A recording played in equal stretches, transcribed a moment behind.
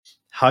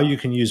how you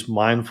can use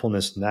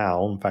mindfulness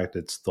now. In fact,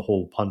 it's the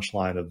whole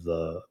punchline of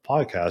the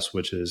podcast,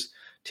 which is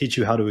teach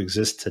you how to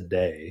exist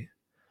today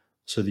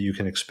so that you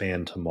can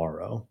expand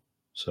tomorrow.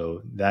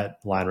 So that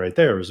line right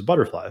there is a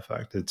butterfly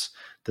effect. It's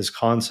this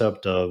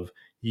concept of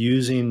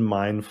using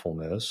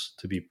mindfulness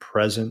to be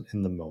present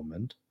in the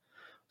moment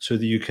so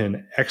that you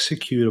can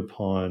execute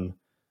upon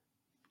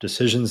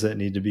decisions that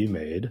need to be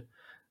made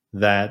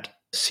that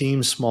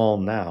seem small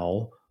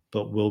now,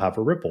 but will have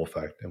a ripple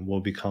effect and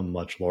will become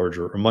much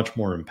larger or much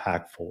more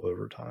impactful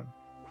over time.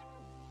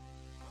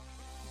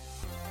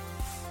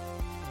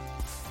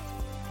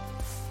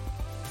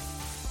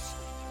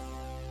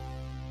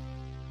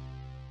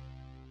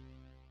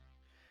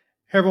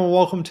 Hey everyone,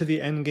 welcome to the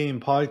Endgame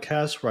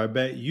Podcast, where I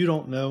bet you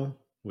don't know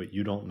what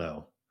you don't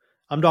know.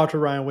 I'm Dr.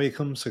 Ryan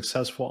Wakeham,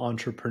 successful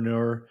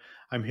entrepreneur.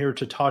 I'm here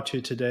to talk to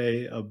you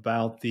today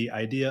about the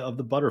idea of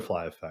the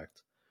butterfly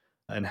effect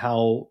and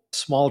how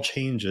small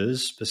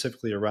changes,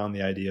 specifically around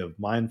the idea of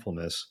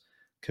mindfulness,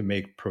 can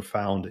make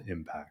profound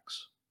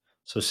impacts.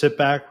 So sit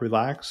back,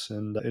 relax,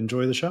 and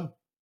enjoy the show.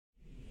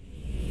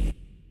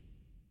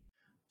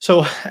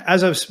 So,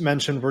 as I've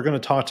mentioned, we're going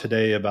to talk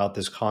today about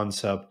this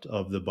concept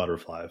of the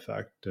butterfly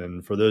effect.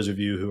 And for those of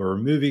you who are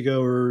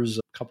moviegoers,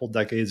 a couple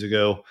decades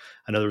ago,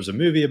 I know there was a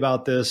movie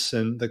about this.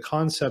 And the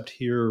concept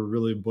here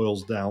really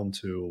boils down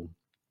to,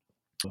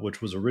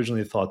 which was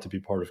originally thought to be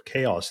part of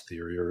chaos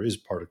theory, or is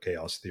part of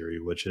chaos theory,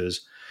 which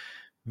is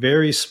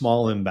very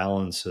small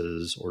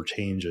imbalances or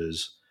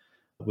changes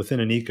within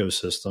an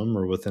ecosystem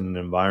or within an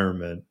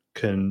environment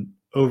can,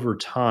 over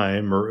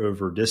time or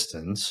over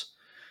distance,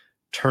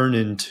 turn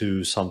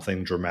into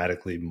something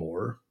dramatically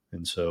more.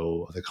 And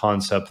so the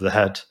concept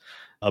that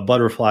a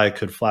butterfly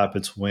could flap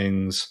its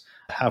wings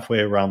halfway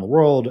around the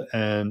world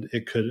and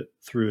it could,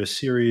 through a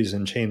series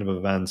and chain of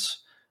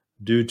events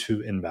due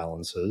to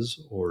imbalances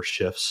or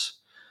shifts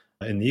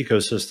in the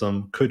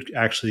ecosystem, could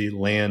actually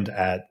land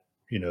at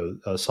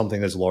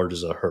something as large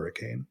as a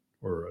hurricane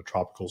or a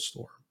tropical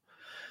storm.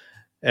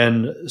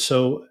 And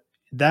so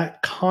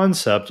that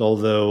concept,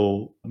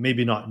 although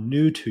maybe not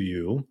new to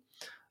you,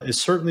 is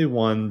certainly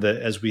one that,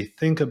 as we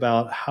think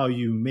about how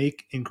you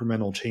make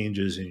incremental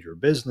changes in your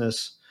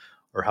business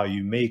or how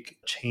you make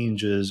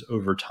changes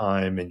over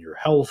time in your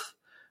health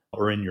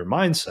or in your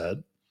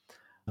mindset,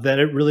 that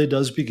it really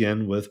does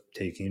begin with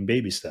taking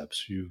baby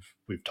steps.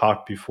 We've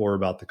talked before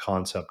about the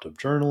concept of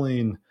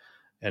journaling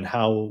and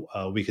how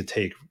we could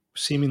take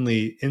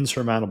seemingly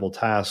insurmountable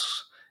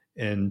tasks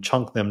and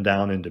chunk them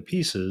down into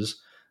pieces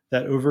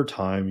that over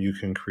time you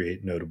can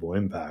create notable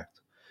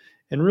impact.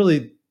 And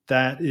really,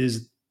 that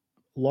is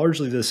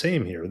largely the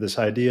same here. This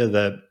idea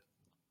that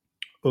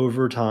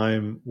over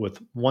time, with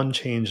one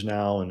change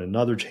now and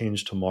another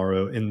change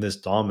tomorrow in this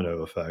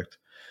domino effect,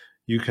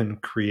 you can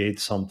create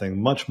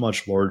something much,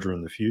 much larger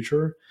in the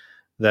future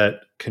that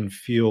can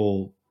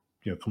feel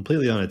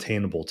completely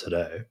unattainable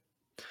today.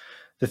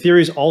 The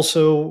theory is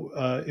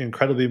also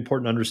incredibly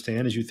important to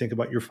understand as you think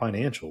about your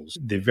financials.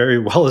 The very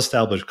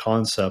well-established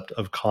concept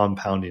of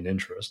compounding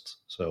interest.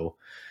 So,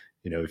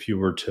 if you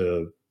were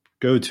to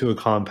go to a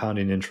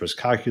compounding interest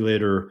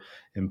calculator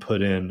and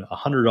put in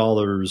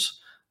 $100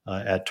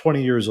 at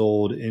 20 years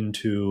old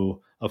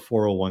into a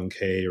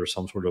 401k or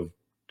some sort of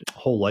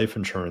whole life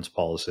insurance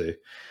policy,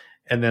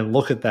 and then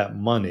look at that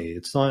money,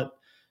 it's not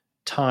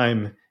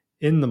time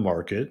in the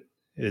market.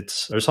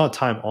 There's not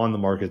time on the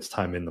market, it's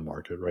time in the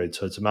market, right?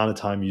 So it's the amount of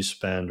time you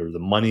spend or the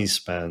money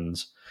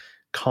spends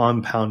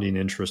compounding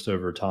interest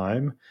over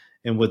time.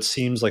 And what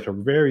seems like a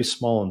very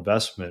small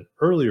investment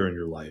earlier in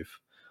your life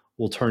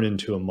will turn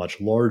into a much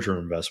larger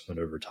investment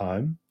over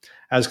time,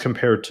 as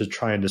compared to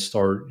trying to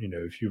start,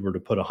 if you were to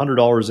put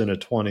 $100 in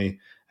at 20,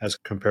 as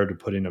compared to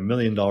putting $1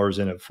 million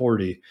in at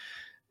 40.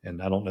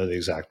 And I don't know the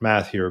exact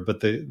math here, but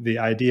the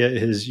idea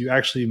is you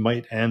actually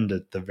might end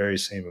at the very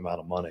same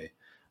amount of money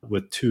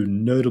with two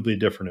notably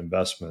different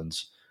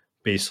investments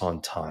based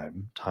on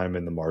time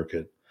in the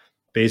market,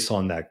 based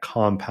on that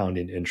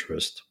compounding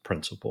interest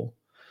principle.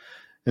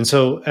 And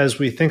so as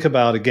we think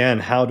about, again,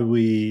 how do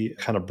we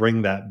kind of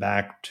bring that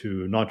back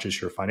to not just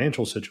your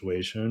financial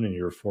situation and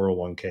your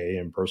 401k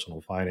and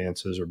personal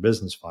finances or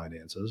business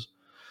finances,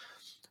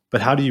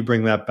 but how do you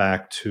bring that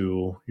back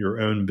to your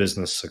own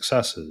business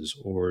successes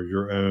or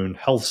your own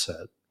health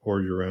set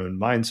or your own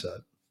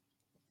mindset?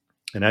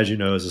 And as you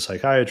know, as a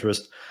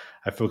psychiatrist,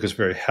 I focus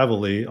very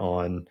heavily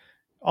on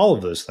all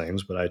of those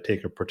things, but I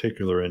take a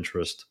particular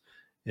interest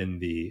in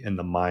the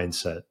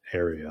mindset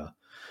area.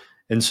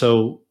 And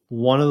so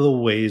one of the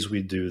ways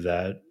we do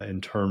that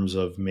in terms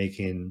of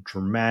making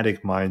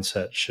dramatic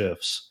mindset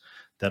shifts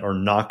that are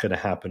not going to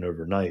happen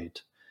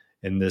overnight,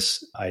 in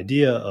this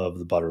idea of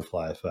the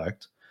butterfly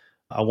effect,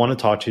 I want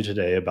to talk to you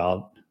today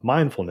about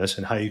mindfulness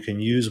and how you can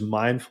use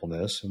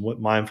mindfulness and what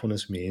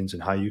mindfulness means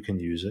and how you can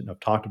use it. And I've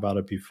talked about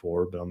it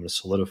before, but I'm going to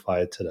solidify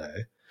it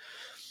today.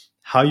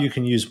 How you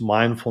can use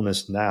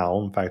mindfulness now.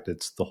 In fact,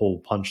 it's the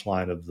whole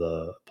punchline of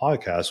the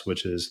podcast,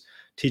 which is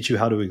teach you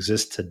how to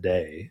exist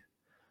today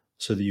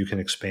so that you can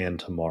expand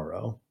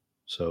tomorrow.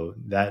 So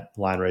that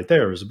line right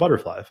there is a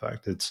butterfly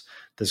effect. It's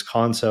this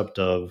concept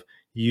of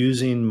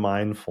using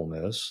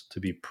mindfulness to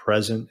be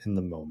present in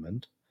the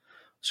moment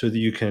so that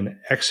you can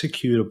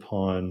execute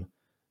upon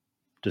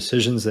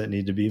decisions that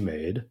need to be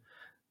made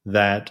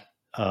that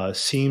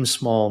seem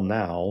small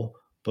now,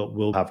 but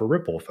will have a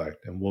ripple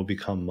effect and will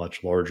become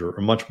much larger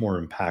or much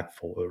more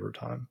impactful over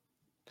time.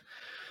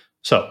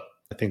 So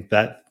I think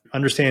that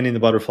understanding the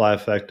butterfly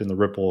effect and the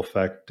ripple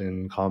effect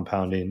and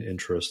compounding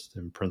interest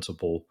and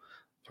principle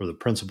or the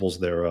principles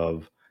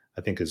thereof,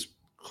 I think is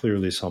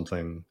clearly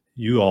something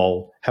you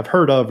all have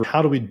heard of.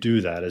 How do we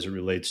do that as it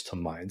relates to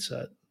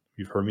mindset?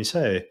 You've heard me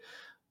say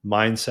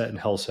mindset and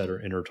health set are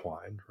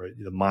intertwined, right?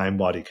 The mind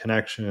body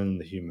connection,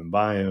 the human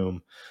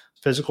biome,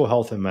 physical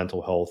health and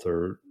mental health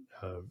are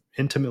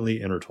intimately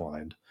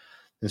intertwined.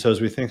 And so as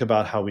we think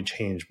about how we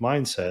change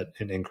mindset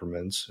in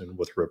increments and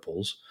with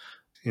ripples,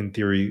 in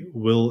theory,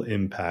 will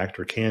impact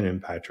or can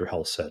impact your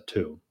health set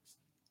too.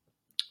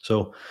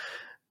 So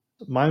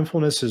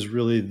mindfulness is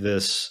really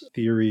this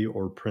theory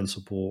or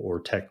principle or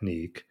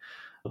technique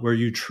where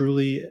you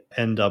truly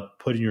end up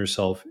putting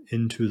yourself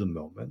into the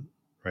moment,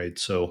 right?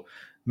 So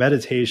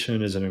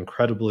meditation is an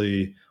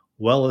incredibly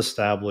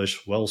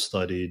well-established,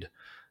 well-studied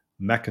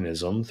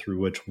mechanism through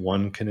which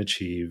one can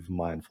achieve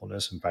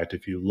mindfulness. In fact,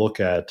 if you look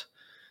at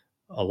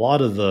a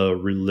lot of the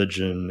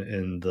religion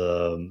and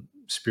the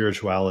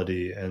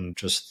spirituality and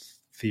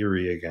just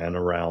theory again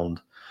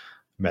around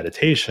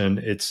meditation,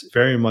 it's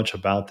very much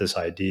about this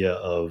idea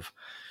of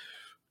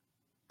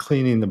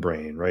cleaning the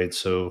brain, right?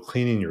 So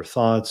cleaning your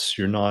thoughts,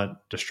 you're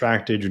not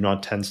distracted, you're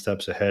not 10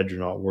 steps ahead, you're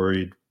not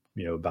worried,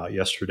 about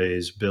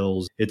yesterday's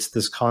bills. It's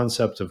this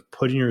concept of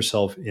putting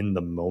yourself in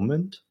the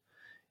moment,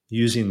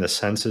 using the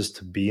senses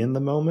to be in the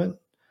moment,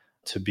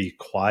 to be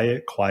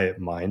quiet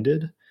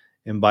minded.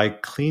 And by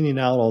cleaning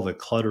out all the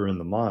clutter in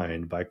the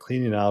mind, by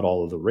cleaning out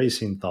all of the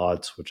racing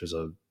thoughts, which is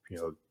a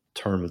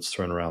term that's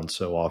thrown around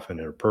so often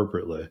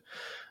inappropriately.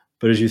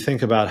 But as you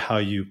think about how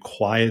you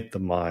quiet the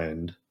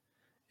mind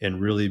and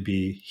really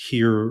be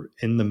here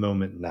in the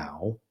moment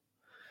now,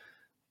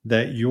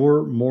 that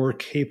you're more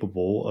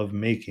capable of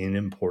making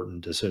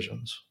important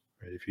decisions.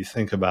 Right? If you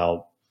think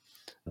about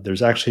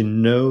there's actually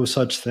no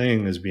such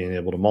thing as being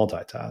able to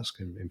multitask.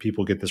 And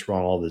people get this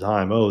wrong all the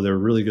time. Oh, they're a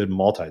really good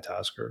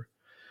multitasker.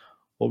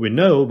 What we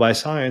know by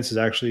science is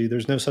actually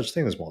there's no such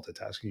thing as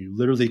multitasking. You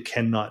literally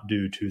cannot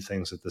do two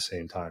things at the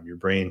same time. Your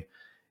brain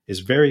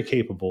is very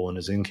capable and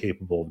is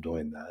incapable of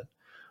doing that.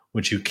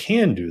 What you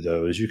can do,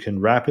 though, is you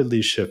can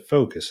rapidly shift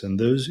focus. And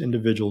those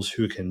individuals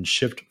who can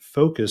shift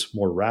focus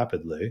more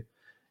rapidly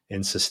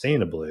and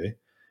sustainably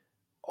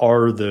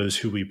are those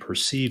who we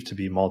perceive to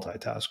be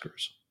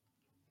multitaskers.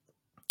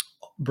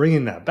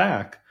 Bringing that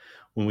back,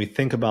 when we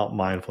think about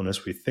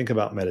mindfulness, we think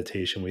about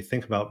meditation, we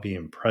think about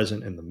being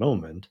present in the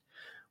moment,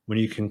 when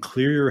you can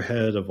clear your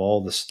head of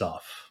all the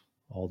stuff,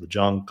 all the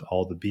junk,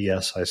 all the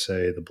BS, I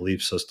say, the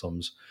belief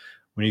systems,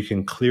 when you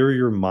can clear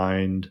your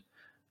mind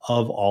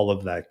of all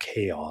of that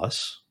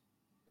chaos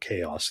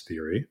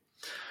theory,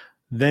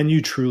 then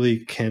you truly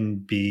can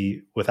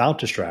be without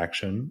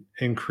distraction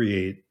and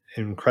create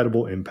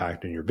incredible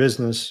impact in your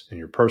business, in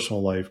your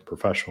personal life,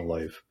 professional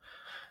life,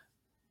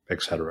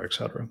 et cetera, et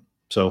cetera.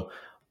 So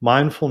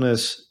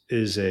mindfulness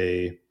is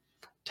a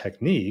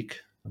technique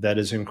that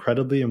is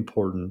incredibly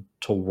important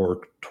to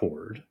work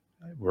toward.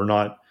 We're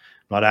not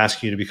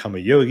asking you to become a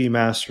yogi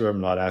master.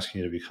 I'm not asking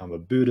you to become a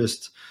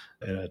Buddhist,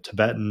 a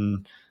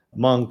Tibetan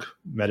monk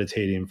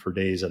meditating for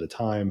days at a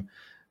time.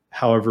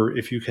 However,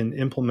 if you can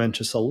implement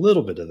just a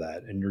little bit of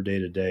that in your day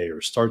to day,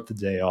 or start the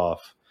day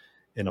off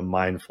in a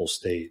mindful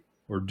state,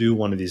 or do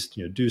one of these,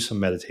 do some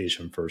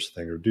meditation first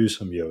thing, or do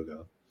some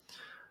yoga,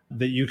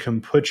 that you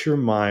can put your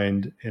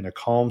mind in a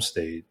calm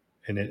state,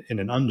 in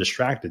an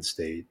undistracted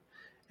state,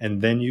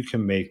 and then you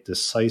can make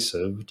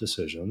decisive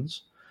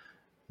decisions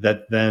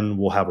that then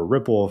will have a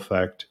ripple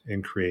effect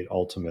and create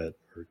ultimate,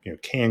 or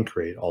can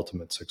create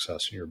ultimate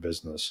success in your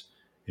business,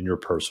 in your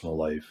personal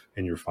life,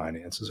 in your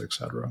finances, et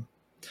cetera.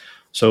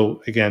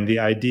 So again, the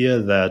idea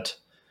that,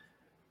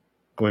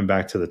 going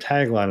back to the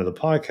tagline of the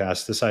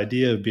podcast, this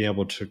idea of being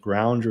able to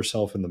ground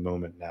yourself in the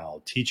moment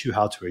now, teach you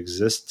how to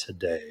exist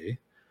today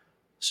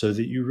so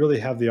that you really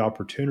have the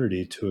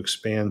opportunity to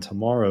expand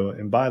tomorrow.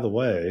 And by the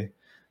way,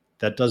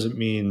 that doesn't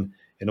mean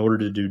in order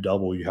to do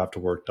double, you have to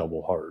work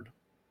double hard,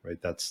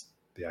 right? That's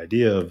the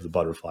idea of the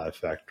butterfly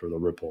effect or the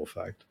ripple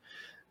effect,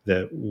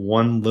 that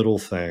one little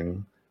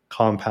thing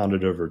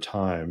compounded over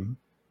time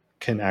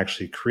can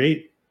actually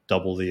create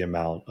double the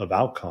amount of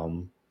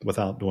outcome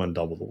without doing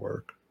double the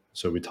work.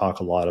 So we talk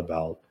a lot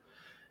about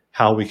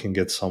how we can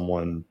get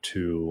someone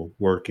to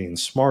working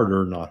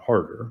smarter, not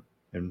harder.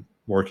 And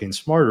working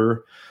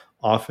smarter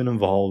often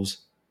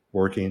involves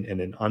working in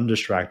an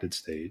undistracted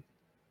state.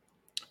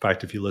 In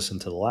fact, if you listen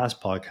to the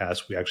last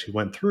podcast, we actually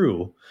went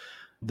through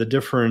the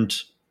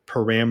different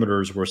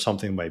parameters where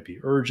something might be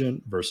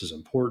urgent versus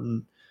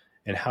important,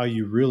 and how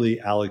you really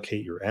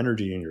allocate your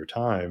energy and your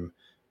time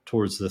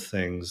towards the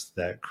things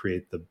that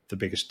create the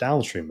biggest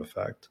downstream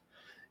effect,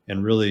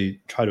 and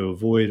really try to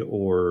avoid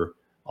or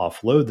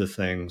offload the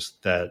things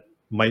that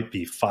might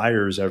be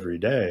fires every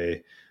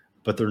day,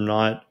 but they're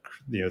not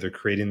they're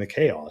creating the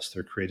chaos,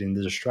 they're creating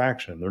the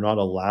distraction, they're not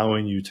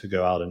allowing you to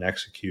go out and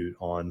execute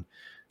on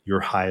your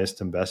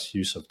highest and best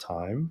use of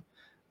time.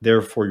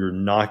 Therefore, you're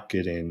not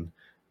getting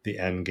the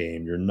end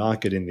game, you're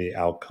not getting the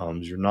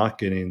outcomes, you're not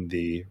getting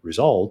the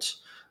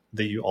results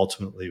that you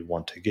ultimately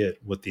want to get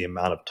with the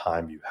amount of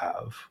time you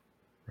have,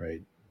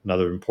 right?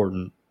 Another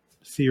important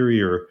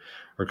theory or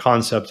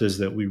concept is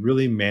that we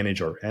really manage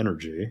our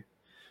energy.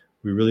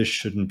 We really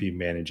shouldn't be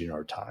managing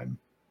our time,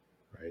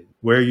 right?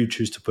 Where you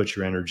choose to put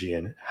your energy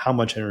and how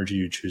much energy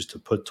you choose to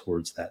put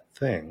towards that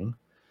thing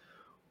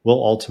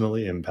will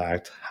ultimately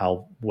impact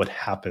what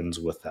happens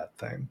with that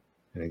thing.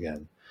 And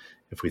again,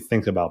 if we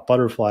think about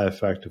butterfly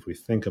effect, if we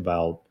think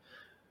about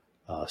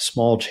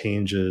small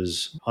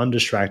changes,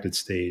 undistracted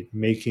state,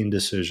 making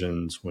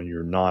decisions when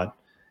you're not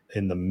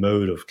in the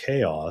mode of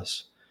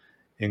chaos,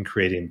 and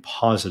creating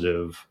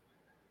positive,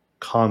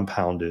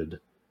 compounded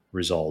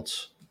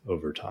results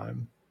over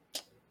time.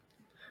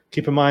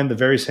 Keep in mind, the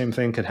very same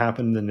thing could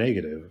happen in the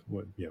negative.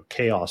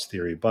 Chaos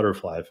theory,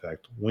 butterfly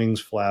effect, wings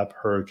flap,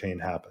 hurricane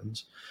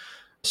happens.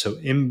 So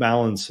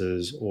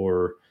imbalances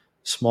or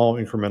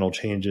small incremental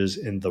changes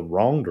in the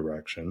wrong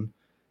direction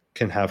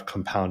can have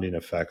compounding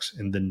effects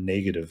in the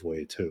negative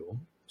way too.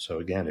 So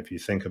again, if you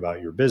think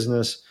about your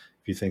business,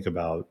 if you think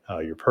about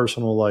your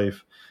personal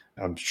life,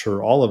 I'm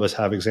sure all of us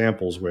have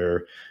examples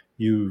where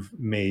you've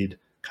made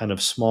kind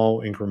of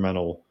small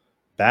incremental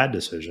bad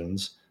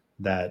decisions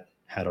that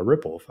had a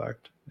ripple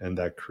effect and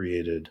that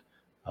created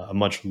a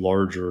much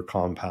larger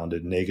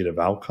compounded negative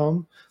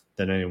outcome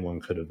than anyone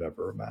could have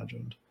ever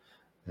imagined.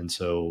 And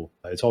so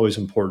it's always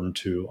important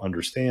to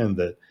understand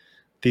that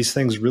these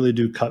things really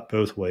do cut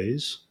both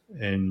ways.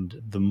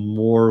 And the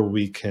more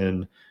we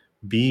can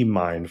be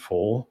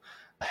mindful,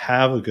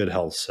 have a good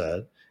health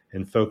set,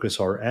 and focus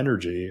our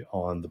energy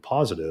on the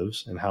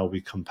positives and how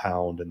we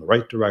compound in the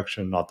right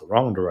direction, not the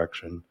wrong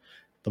direction,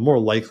 the more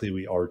likely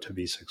we are to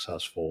be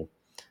successful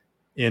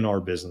in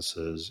our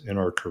businesses, in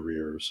our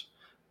careers,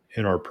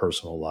 in our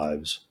personal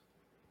lives,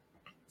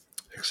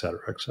 et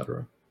cetera, et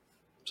cetera.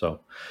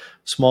 So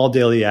small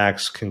daily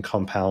acts can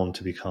compound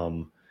to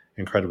become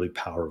incredibly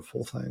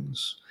powerful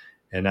things.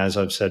 And as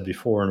I've said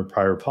before in a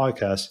prior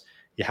podcast,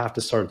 you have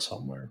to start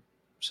somewhere.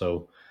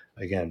 So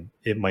again,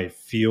 it might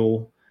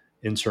feel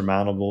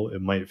insurmountable.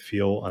 It might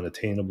feel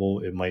unattainable.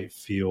 It might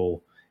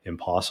feel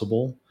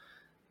impossible.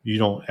 You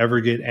don't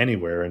ever get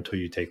anywhere until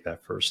you take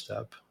that first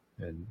step.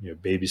 And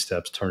baby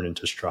steps turn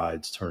into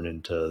strides, turn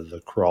into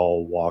the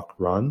crawl, walk,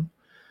 run,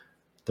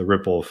 the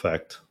ripple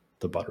effect,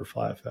 the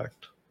butterfly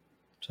effect.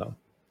 So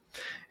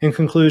in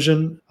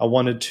conclusion, I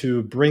wanted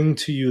to bring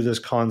to you this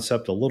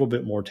concept a little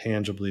bit more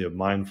tangibly of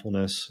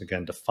mindfulness,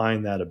 again,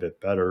 define that a bit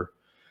better,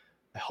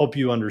 help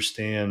you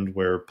understand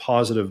where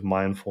positive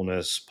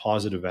mindfulness,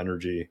 positive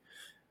energy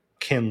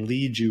can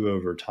lead you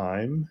over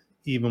time,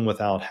 even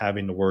without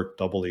having to work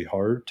doubly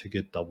hard to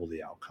get double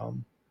the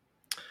outcome.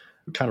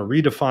 Kind of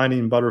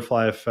redefining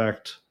butterfly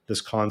effect, this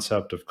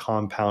concept of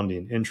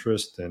compounding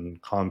interest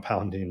and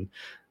compounding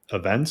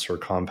events or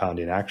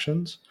compounding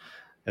actions.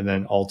 And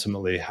then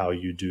ultimately how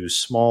you do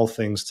small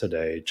things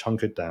today,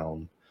 chunk it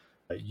down,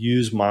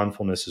 use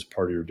mindfulness as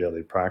part of your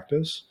daily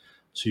practice.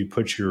 So you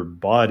put your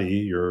body,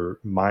 your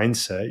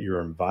mindset,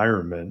 your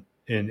environment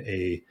in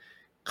a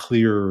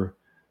clear,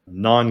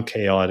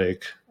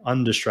 non-chaotic,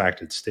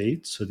 undistracted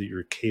state so that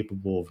you're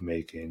capable of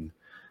making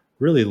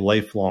really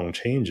lifelong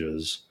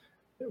changes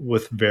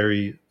with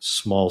very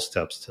small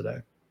steps today.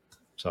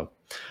 So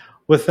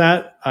with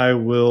that, I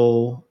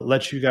will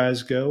let you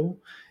guys go.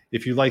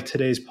 If you like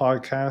today's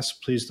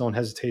podcast, please don't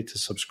hesitate to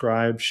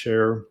subscribe,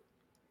 share,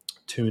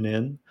 tune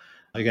in.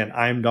 Again,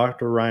 I'm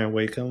Dr. Ryan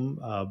Wakeham,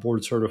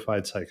 board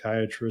certified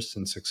psychiatrist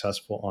and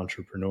successful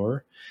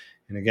entrepreneur.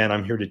 And again,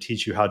 I'm here to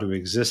teach you how to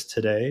exist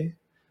today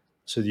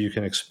so that you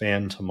can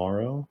expand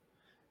tomorrow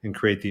and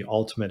create the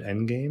ultimate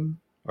end game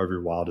of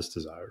your wildest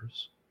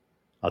desires.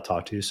 I'll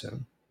talk to you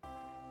soon.